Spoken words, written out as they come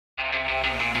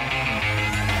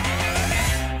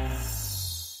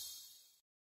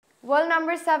World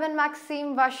number 7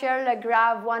 Maxime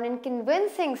Vachier-Lagrave won in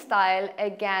convincing style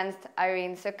against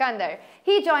Irene Sikandar.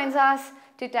 He joins us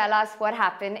to tell us what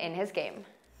happened in his game.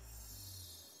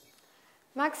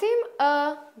 Maxime,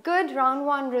 a good round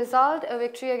 1 result, a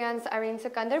victory against Irene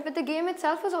Sikandar, but the game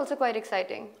itself was also quite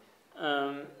exciting.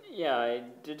 Yeah,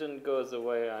 it didn't go the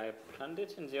way I planned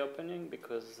it in the opening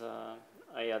because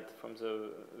I had from the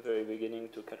very beginning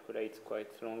to calculate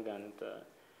quite long and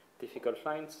difficult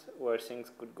lines where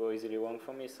things could go easily wrong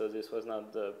for me, so this was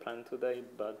not the plan today,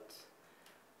 but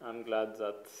I'm glad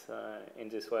that in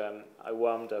this way I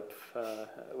warmed up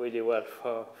really well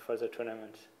for the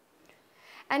tournament.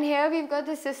 And here we've got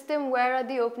the system where at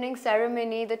the opening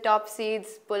ceremony the top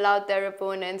seeds pull out their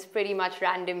opponents pretty much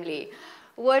randomly.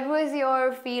 What was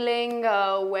your feeling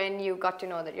when you got to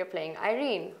know that you're playing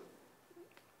Irene?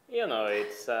 You know,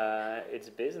 it's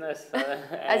business.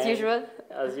 As usual?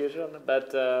 As usual, but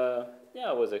yeah,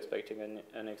 I was expecting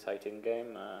an exciting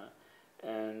game,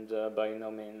 and by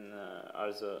no means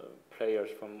are the players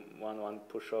from 1-1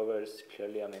 pushovers.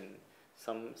 Clearly, I mean,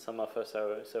 some of us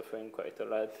are suffering quite a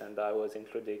lot, and I was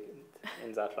included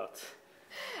in that lot.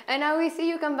 And now we see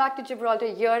you come back to Gibraltar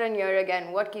year and year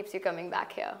again. What keeps you coming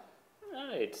back here?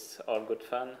 It's all good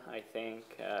fun, I think.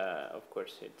 Of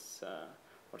course, it's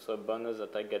also a bonus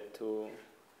that I get to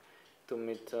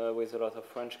meet with a lot of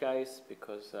French guys,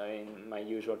 because in my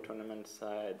usual tournaments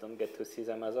I don't get to see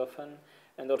them as often,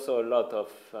 and also a lot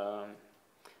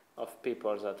of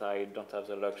people that I don't have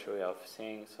the luxury of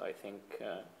seeing. So I think,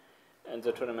 and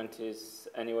the tournament is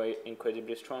anyway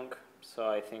incredibly strong. So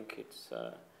I think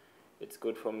it's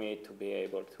good for me to be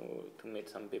able to meet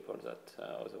some people that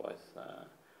otherwise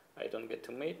I don't get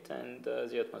to meet, and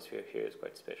the atmosphere here is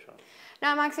quite special.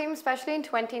 Now, Maxime, especially in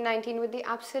 2019, with the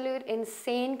absolute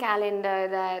insane calendar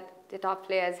that the top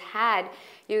players had,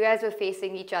 you guys were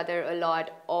facing each other a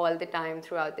lot all the time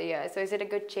throughout the year. So is it a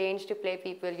good change to play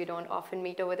people you don't often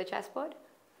meet over the chessboard?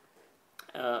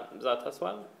 That as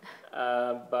well.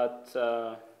 But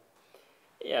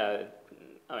yeah,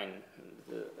 I mean,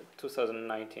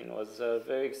 2019 was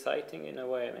very exciting in a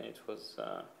way. I mean, it was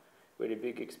really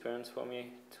big experience for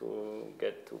me to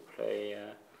get to play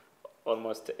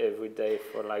almost every day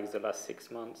for like the last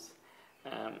 6 months.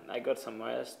 I got some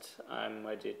rest. I'm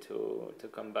ready to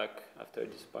come back after a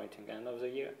disappointing end of the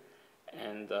year,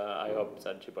 and I hope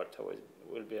that Gibraltar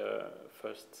will be a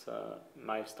first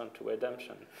milestone to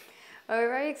redemption. We're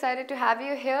very excited to have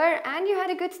you here, and you had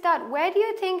a good start. Where do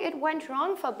you think it went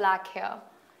wrong for Black here?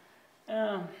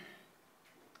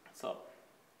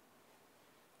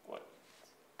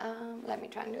 Let me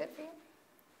try and do it for you.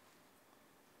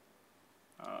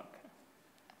 Okay.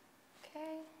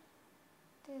 Okay.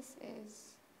 This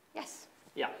is, yes.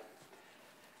 Yeah.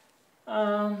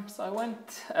 So I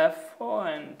went f4,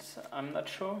 and I'm not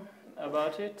sure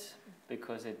about it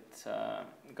because it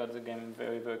got the game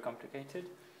very, very complicated.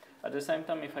 At the same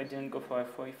time, if I didn't go for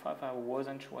f4, e5, I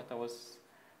wasn't sure what I was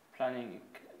planning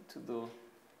to do.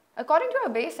 According to our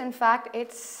base, in fact,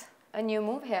 it's a new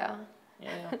move here.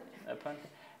 Yeah, apparently.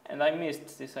 And I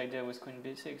missed this idea with queen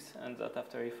b6, and that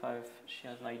after e5, she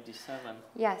has knight d7.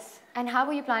 Yes. And how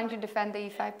were you planning to defend the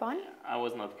e5 pawn? I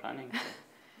was not planning to.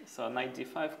 So knight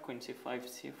d5, queen c5,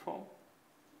 c4.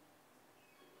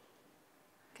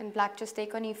 Can Black just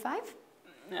take on e5?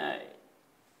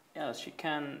 Yeah, she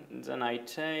can. Then I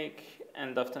take,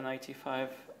 and after knight e5,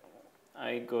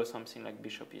 I go something like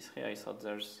bishop e3. I thought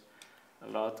there's a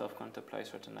lot of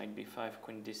counterplays to knight b5,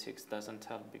 queen d6 doesn't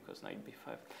help because knight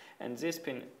b5. And this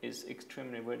pin is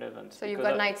extremely relevant. So you've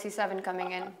got knight c7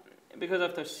 coming in. Because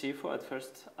after c4, at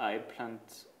first I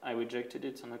rejected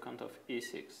it on account of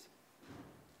e6.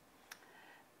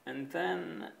 And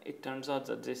then it turns out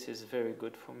that this is very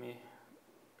good for me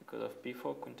because of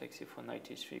b4, queen takes c4, knight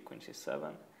e3, queen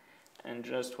c7. And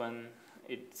just when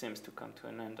it seems to come to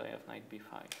an end, I have knight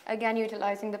b5. Again,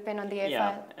 utilizing the pin on the a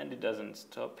yeah, file. and it doesn't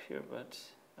stop here, but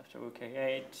after rook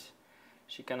a8,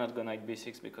 she cannot go knight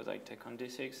b6 because I take on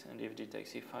d6, and if d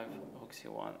takes e5, rook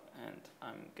c1, and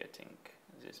I'm getting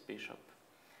this bishop.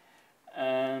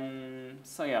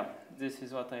 So yeah, this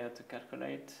is what I had to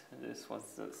calculate. This was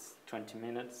just 20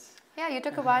 minutes. Yeah, you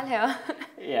took a while here.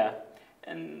 Yeah,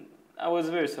 and I was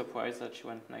very surprised that she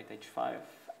went knight h5.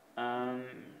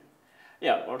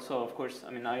 Yeah, also, of course,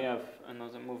 I mean, I have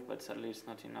another move, but sadly it's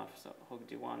not enough. So rook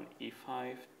d1,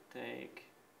 e5, take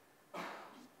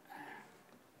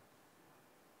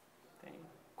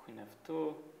queen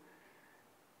f2,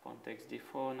 pawn takes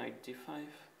d4, knight d5.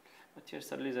 But here,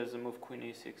 sadly, there's a move queen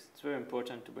e6. It's very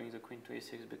important to bring the queen to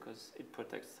e6 because it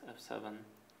protects f7.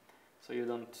 So you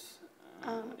don't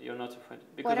You're not afraid?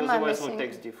 Because am I otherwise rook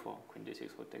missing? takes d4, queen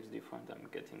d6, rook takes d4, and I'm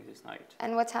getting this knight.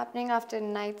 And what's happening after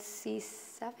knight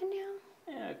c7 now?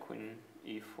 Yeah, queen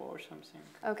e4 or something.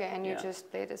 Okay, and you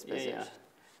just play this position. Yeah.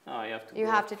 No, I have to you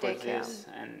go have to for take this,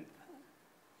 and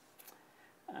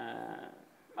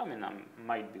I mean, I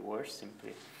might be worse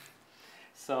simply.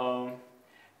 So,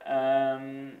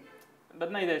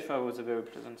 but knight h5 was a very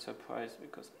pleasant surprise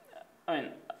because, I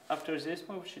mean, after this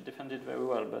move she defended very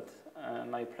well, but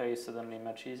my play is suddenly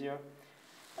much easier.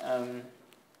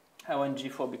 I went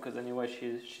g4 because anyway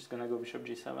she's gonna go bishop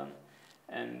g7,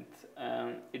 and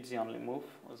it's the only move.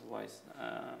 Otherwise,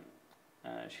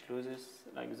 she loses.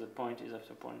 Like the point is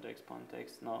after pawn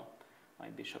takes. No, my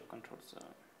bishop controls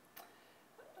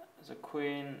the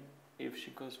queen. If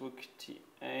she goes rook t8,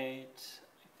 I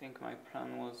think my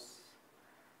plan was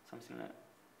something like.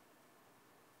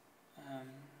 I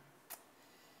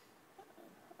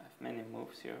have many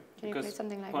moves here. Can you play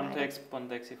something like pawn takes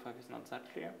e5 is not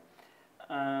that clear.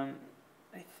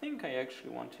 I think I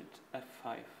actually wanted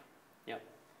f5. Yeah.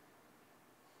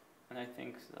 And I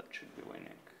think that should be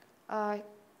winning.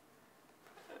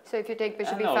 So if you take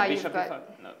bishop no, e5, bishop you've got...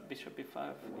 e5. No, bishop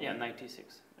e5. Yeah, knight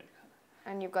e6.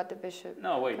 And you've got the bishop.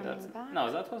 No, wait, back.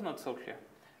 No, that was not so clear.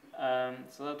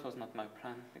 So that was not my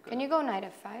plan. Can you go knight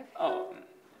f5? Oh,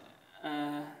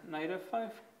 knight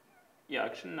f5? Yeah,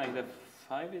 actually knight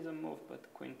f5 is a move, but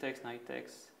queen takes, knight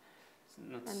takes. It's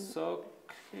not so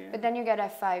clear. But then you get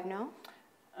f5, no?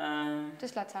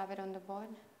 Just let's have it on the board.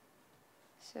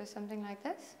 So something like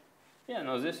this? Yeah,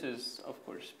 no, this is, of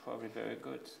course, probably very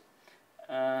good.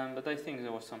 But I think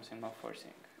there was something more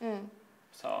forcing.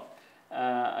 So,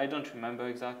 I don't remember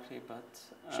exactly, but...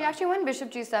 she actually went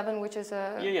bishop g7, which is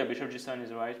a... Yeah, bishop g7 is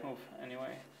the right move,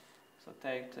 anyway. So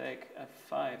take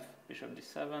f5, bishop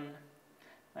d7,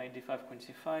 knight d5, queen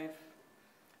c5,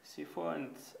 c4,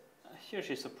 and here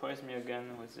she surprised me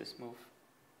again with this move.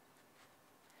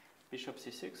 Bishop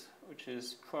c6, which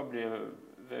is probably a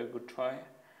very good try.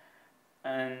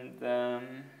 And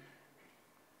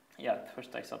yeah, at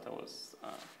first I thought I was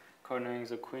cornering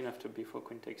the queen after b4,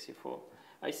 queen takes c4.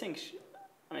 I think,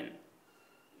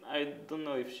 I don't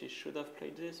know if she should have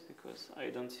played this because I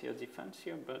don't see a defense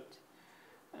here, but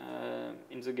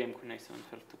in the game queen a7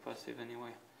 felt too passive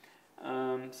anyway.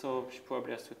 So she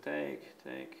probably has to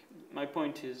take. My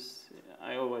point is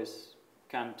I always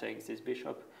can take this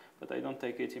bishop, but I don't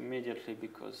take it immediately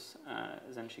because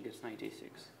then she gets knight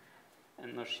e6.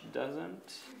 And no, she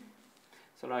doesn't.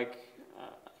 So like, I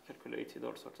calculated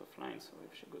all sorts of lines. So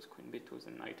if she goes queen b2,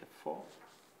 then knight f4.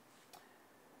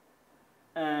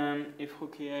 If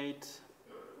rook e8,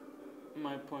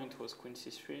 my point was queen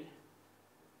c3.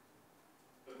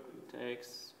 Queen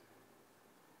takes,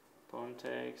 pawn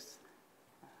takes,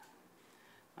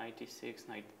 knight e6,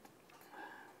 knight.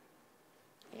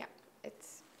 Yeah,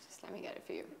 it's just let me get it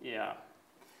for you. Yeah,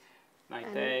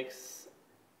 knight takes,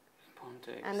 pawn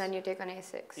takes. And then you take on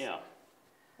a6. Yeah.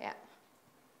 Yeah.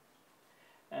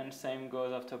 And same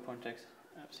goes after pawn takes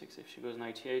f6. If she goes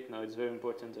knight e8, now it's very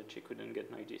important that she couldn't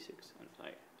get knight e6, and I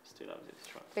still have this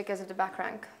trap. Because of the back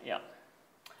rank. Yeah.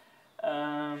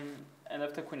 And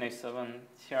after queen a7,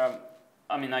 here,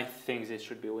 I think this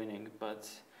should be winning, but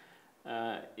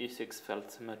e6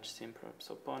 felt much simpler.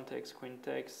 So pawn takes, queen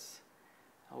takes,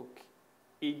 rook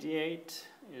e8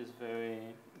 is very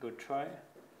good try.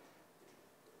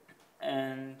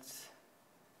 And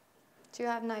do you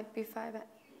have knight b5?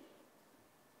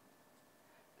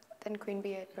 Then queen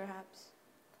b8 perhaps.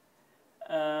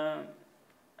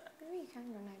 Maybe you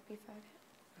can go knight b5.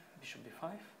 Bishop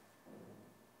b5?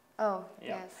 Oh,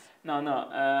 yeah. yes. No,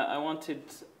 I wanted,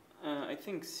 I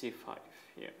think c5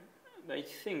 here. I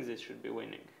think this should be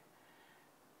winning.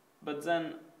 But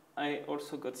then I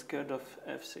also got scared of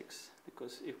f6,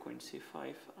 because if queen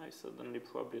c5, I suddenly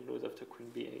probably lose after queen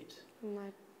b8.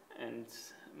 Knight. And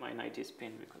my knight is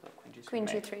pinned because of queen g3. Queen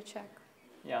g3 check.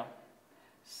 Yeah.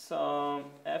 So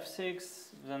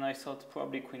f6, then I thought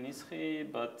probably queen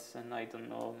e3, but then I don't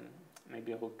know,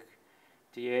 maybe rook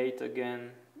d8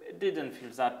 again. It didn't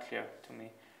feel that clear to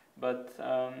me, but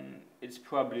it's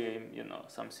probably,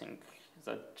 something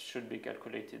that should be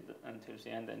calculated until the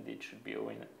end, and it should be a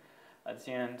win at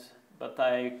the end. But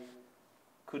I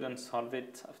couldn't solve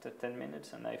it after 10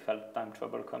 minutes, and I felt time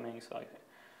trouble coming, so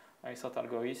I thought I'll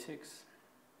go e6.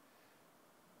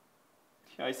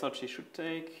 Here I thought she should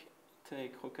take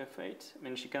rook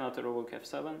f8. She cannot allow rook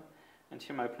f7, and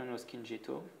here my plan was king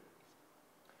g2.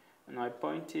 And my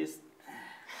point is,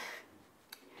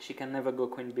 she can never go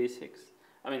queen b6.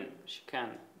 She can,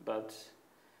 but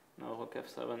no, rook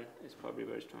f7 is probably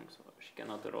very strong, so she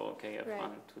cannot allow rook f1.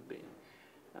 It would be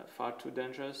far too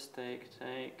dangerous. Take,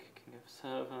 king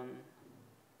f7,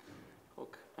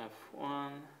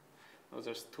 So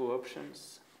there's two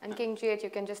options. And king g8, you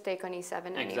can just take on e7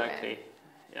 anyway. Exactly.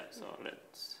 Yeah. So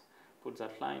let's put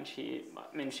that line. She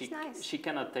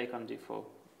cannot take on d4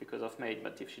 because of mate,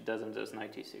 but if she doesn't, there's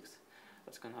knight e6.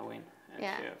 That's gonna win. And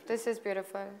yeah. This is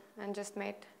beautiful, and just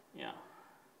mate. Yeah.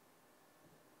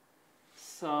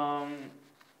 So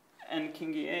and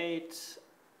king e8.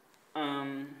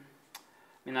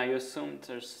 I assumed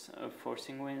there's a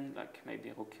forcing win, like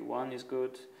maybe rook e1 is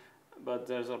good, but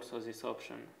there's also this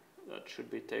option that should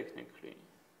be technically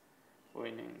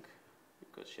winning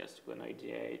because she has to go knight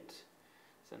d8.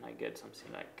 Then I get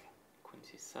something like queen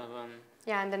c7.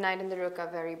 Yeah, and the knight and the rook are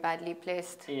very badly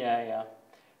placed. Yeah, yeah.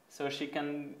 So she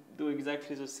can do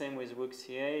exactly the same with rook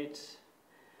c8.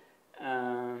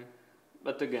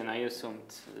 But again, I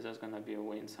assumed there's going to be a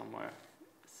win somewhere.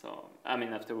 So,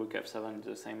 after rook f7, it's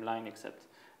the same line, except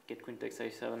get queen takes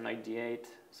a7, knight d8.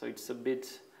 So it's a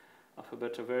bit of a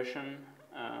better version.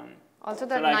 Also,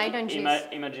 that knight on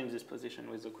g8. Imagine this position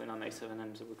with the queen on a7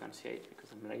 and the rook on c8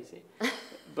 because I'm lazy.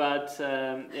 But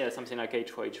yeah, something like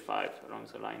h4, h5 along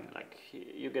the line. Like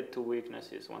you get two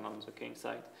weaknesses. One on the king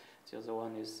side. The other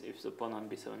one is if the pawn on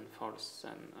b7 falls,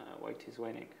 then white is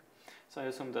winning. So I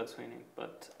assume that's winning.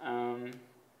 But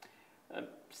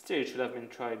still, it should have been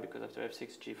tried because after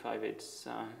f6, g5, it's.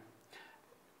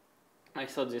 I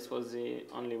thought this was the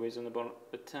only reasonable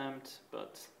attempt,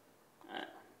 but.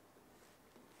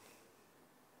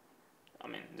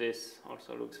 This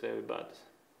also looks very bad.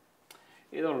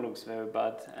 It all looks very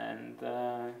bad, and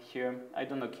here, I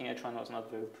don't know, king h1 was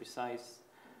not very precise,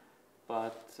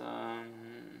 but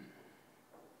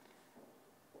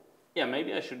yeah,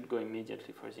 maybe I should go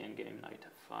immediately for the endgame, knight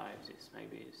f5. This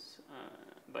maybe is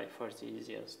by far the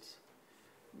easiest,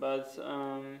 but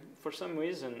for some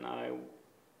reason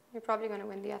You're probably going to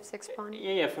win the f6 pawn.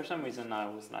 Yeah, for some reason I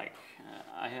was like,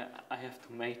 I have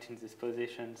to mate in this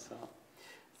position, so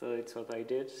it's what I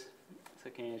did. So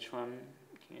king h1,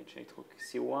 king h8, rook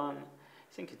c1. I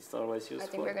think it's always useful. I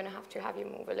think we're going to have you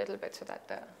move a little bit so that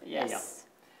the... Yes.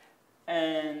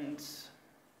 And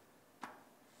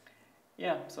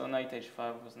yeah, so knight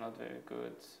h5 was not very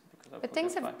good. But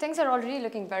things are already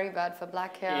looking very bad for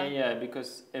black here. Yeah,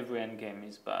 because every endgame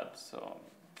is bad, so...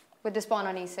 With this pawn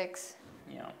on e6.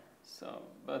 Yeah, so,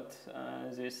 but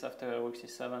this after rook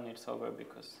c7, it's over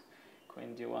because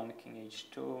queen d1, king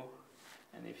h2.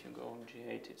 And if you go on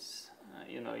g8, it's,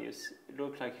 you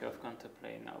look like you have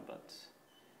counterplay now, but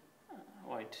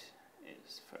white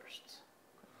is first.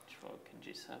 Queen h4,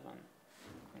 king g7,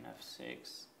 queen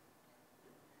f6,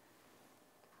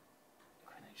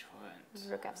 queen h4,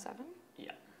 and... Rook f7?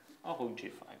 Yeah, or rook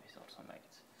g5 is also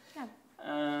mate. Yeah.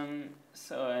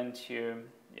 So, and here,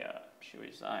 yeah, she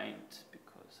resigned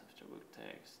because after rook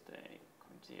takes, take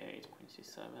queen d8, queen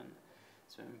c7.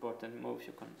 It's an important move.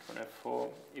 You control f4.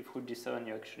 If rook d7,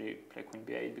 you actually play queen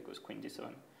b8 because queen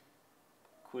d7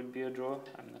 could be a draw.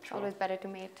 I'm not sure. Always better to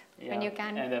mate when you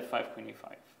can. And f5, queen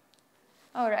e5.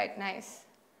 All right, nice.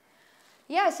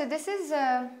 Yeah, so this is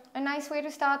a nice way to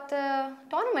start the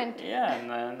tournament. Yeah, and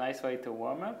a nice way to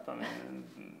warm up.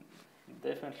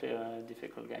 Definitely a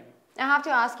difficult game. I have to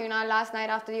ask you now, last night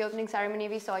after the opening ceremony,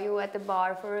 we saw you at the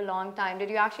bar for a long time. Did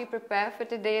you actually prepare for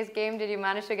today's game? Did you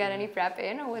manage to get any prep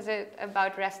in, or was it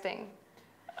about resting?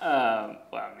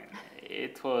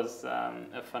 It was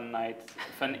a fun night,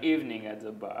 fun evening at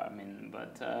the bar,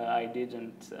 but I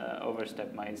didn't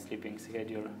overstep my sleeping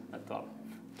schedule at all.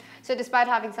 So despite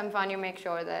having some fun, you make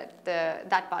sure that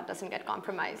that part doesn't get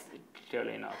compromised?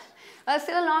 Clearly not. Well,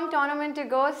 still a long tournament to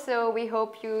go, so we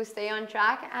hope you stay on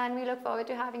track, and we look forward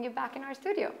to having you back in our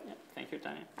studio. Yeah, thank you,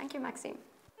 Tania. Thank you, Maxime.